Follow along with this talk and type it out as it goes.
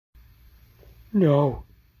No.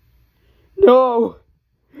 No!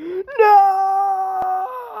 No!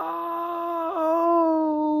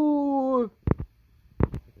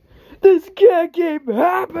 This can't keep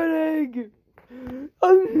happening!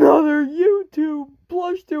 Another YouTube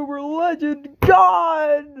PlushTuber legend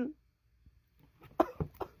gone!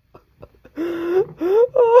 Oh,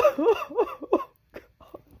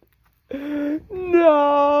 God.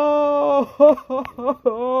 No!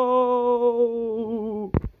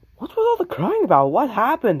 What's with all the crying about? What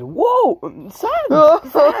happened? Whoa! Sans!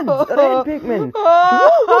 Red Pikmin!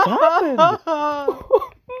 Whoa, what happened? No!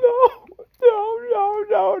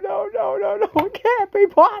 It can't be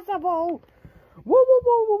possible!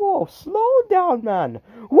 Whoa! Slow down, man!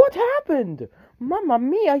 What happened? Mamma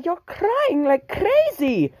mia, you're crying like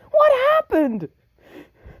crazy! What happened?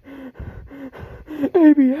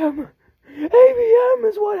 ABM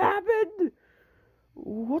is what happened!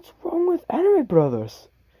 What's wrong with Anime Brothers?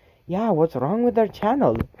 Yeah, what's wrong with their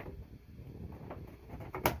channel?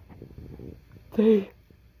 They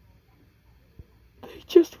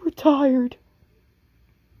just retired.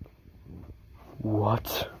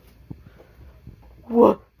 What?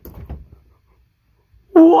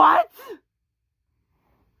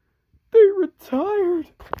 They retired.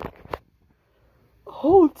 A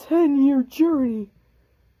whole 10-year journey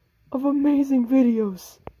of amazing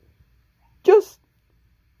videos. Just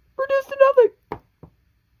produced nothing.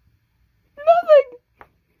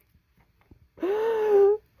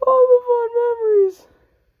 All the fun memories.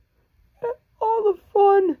 All the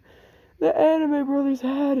fun the Anime Brothers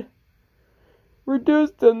had.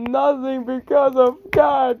 Reduced to nothing because of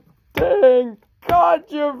god dang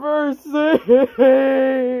controversy.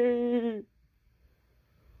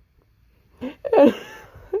 And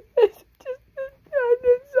it's just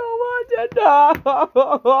ended so much.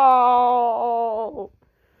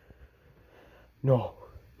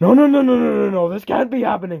 No, this can't be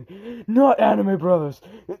happening. Not Anime Brothers.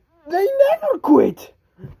 They never quit.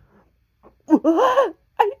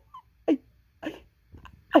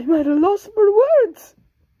 I'm at a loss for words.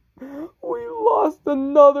 We lost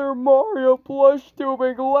another Mario plush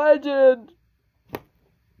tubing legend.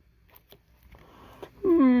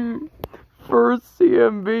 First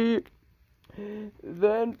CMB,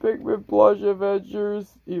 then Pikmin Plush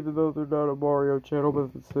Adventures, even though they're not a Mario channel, but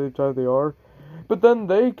at the same time they are. But then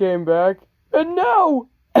they came back, and now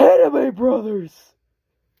Anime Brothers.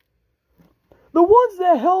 The ones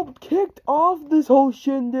that helped kicked off this whole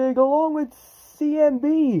shindig along with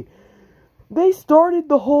CMB. They started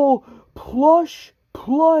the whole plush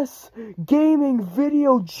plus gaming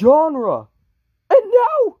video genre. And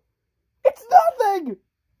now, it's nothing!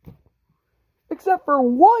 Except for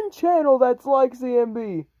one channel that's like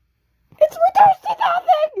CMB. It's reduced to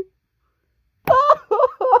nothing!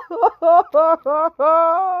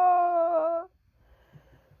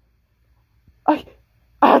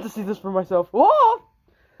 I had to see this for myself. Whoa!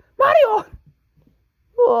 Mario!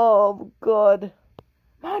 Oh, God.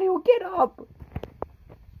 Mario, get up!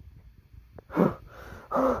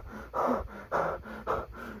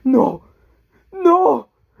 No!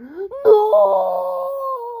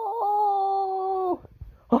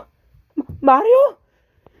 Mario?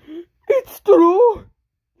 It's true!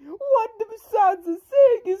 What the Sans is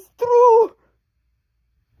saying is true!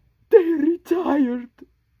 They retired.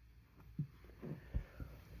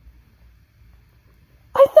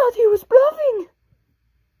 I thought he was bluffing!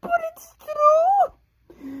 But it's true!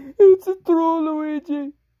 It's true,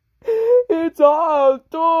 Luigi! It's all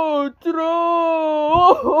too true!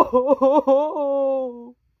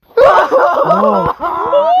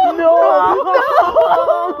 No!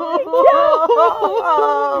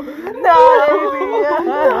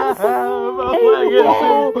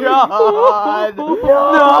 God!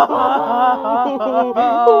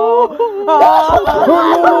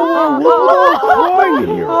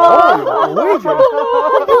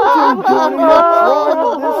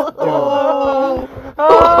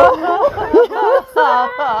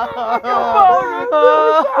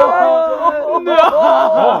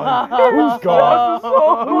 Who's God?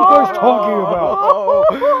 What are you guys talking about?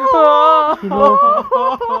 You know,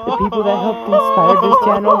 the people that helped inspire this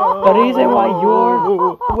channel, the reason why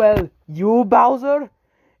you Bowser,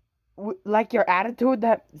 like your attitude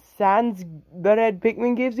that Sans the Red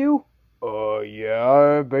Pikmin gives you?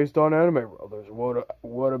 Yeah, based on Anime Brothers.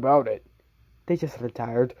 What about it? They just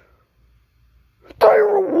retired. They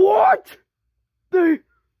were what? They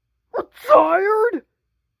retired?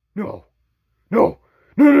 No,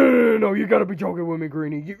 you gotta be joking with me,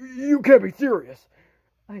 Greenie. You can't be serious.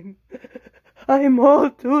 I'm all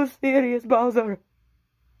too serious, Bowser.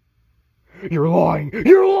 You're lying!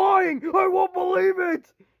 I won't believe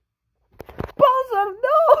it! Bowser,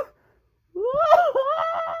 no!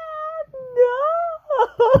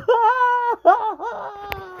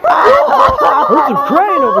 There's a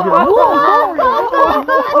crane over here!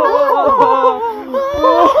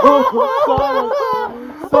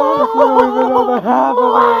 Sonic, we don't even know the half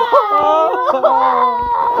of it!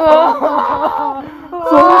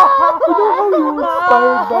 Sonic, you know how you were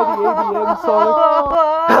inspired by the ABM, Sonic?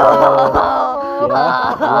 Yeah,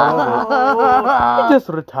 what of it? He just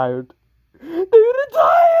retired. They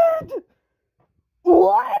retired!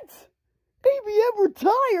 What? ABM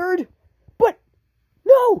retired? But,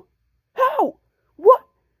 no! How?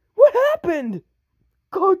 What happened?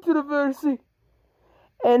 Controversy.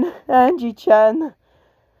 And Angie-chan,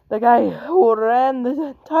 the guy who ran the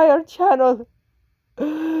entire channel,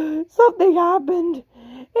 something happened,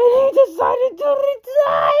 and he decided to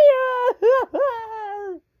retire!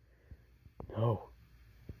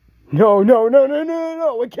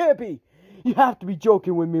 No, it can't be! You have to be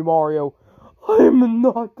joking with me, Mario. I'm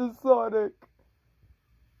not the Sonic.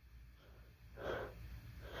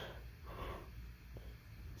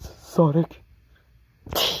 Sonic.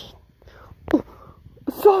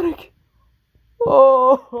 Sonic.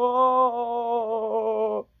 Oh.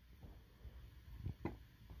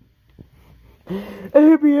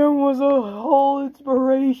 ABM was a whole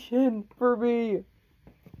inspiration for me.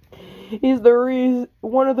 He's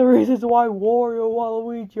one of the reasons why Wario and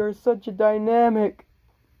Waluigi are such a dynamic.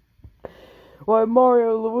 Why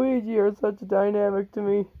Mario and Luigi are such a dynamic to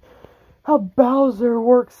me. How Bowser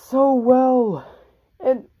works so well.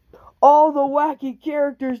 And all the wacky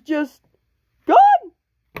characters just gone.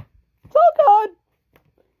 It's all gone.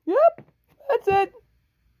 Yep, that's it.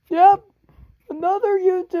 Yep, another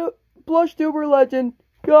YouTube PlushTuber legend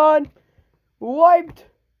gone, wiped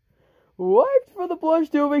for the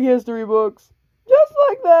PlushTubing history books, just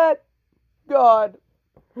like that. Gone.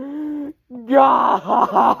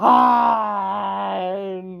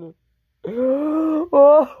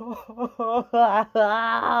 Oh,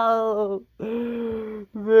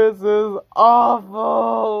 this is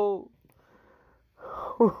awful.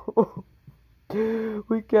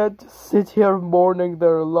 We can't just sit here mourning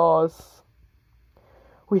their loss.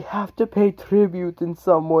 We have to pay tribute in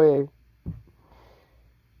some way.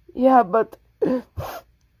 Yeah, but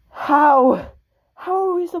how? How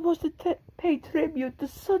are we supposed to pay tribute to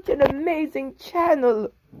such an amazing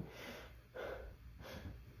channel?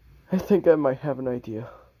 I think I might have an idea.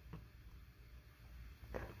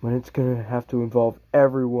 But it's gonna have to involve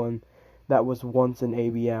everyone that was once in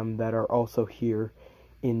ABM that are also here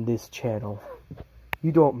in this channel.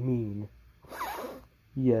 You don't mean...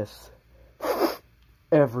 Yes.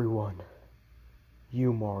 Everyone.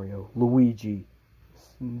 You, Mario, Luigi,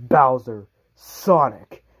 Bowser,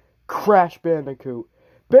 Sonic, Crash Bandicoot,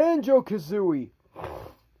 Banjo-Kazooie,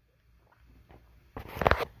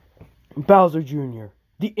 Bowser Jr.,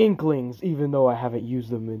 the Inklings, even though I haven't used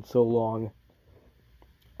them in so long.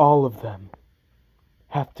 All of them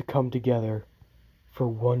have to come together for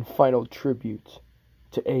one final tribute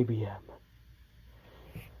to ABM.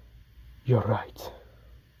 You're right.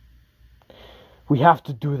 We have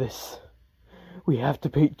to do this. We have to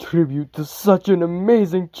pay tribute to such an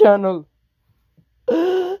amazing channel.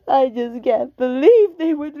 I just can't believe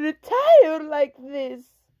they would retire like this.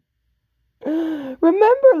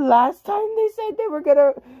 Remember last time they said they were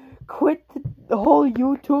gonna quit the whole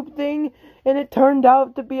YouTube thing and it turned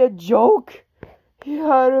out to be a joke? Yeah,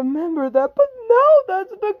 I remember that, but now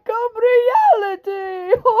that's become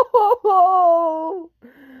reality.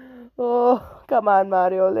 Oh, come on,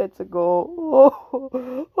 Mario, let's go.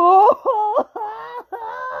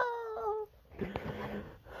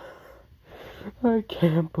 I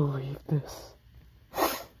can't believe this.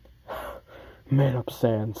 Man up,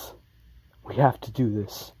 Sans. We have to do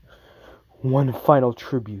this. One final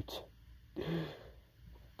tribute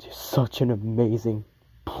to such an amazing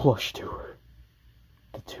plush tour.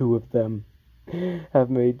 The two of them have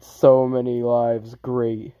made so many lives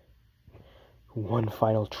great. One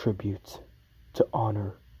final tribute to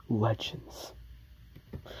honor legends.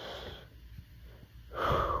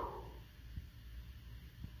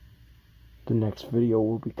 The next video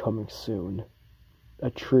will be coming soon. A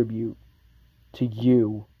tribute to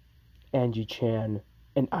you, Angie-chan,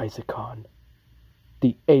 and Isaacon.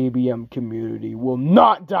 The ABM community will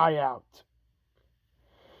not die out.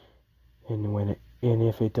 And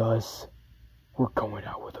if it does, we're going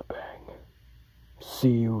out with a bang. See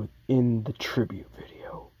you in the tribute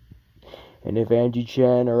video. And if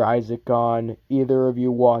Angie-chan or Isaacon, either of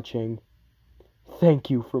you watching, thank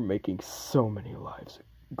you for making so many lives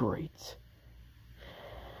great.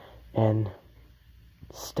 And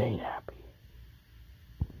stay happy.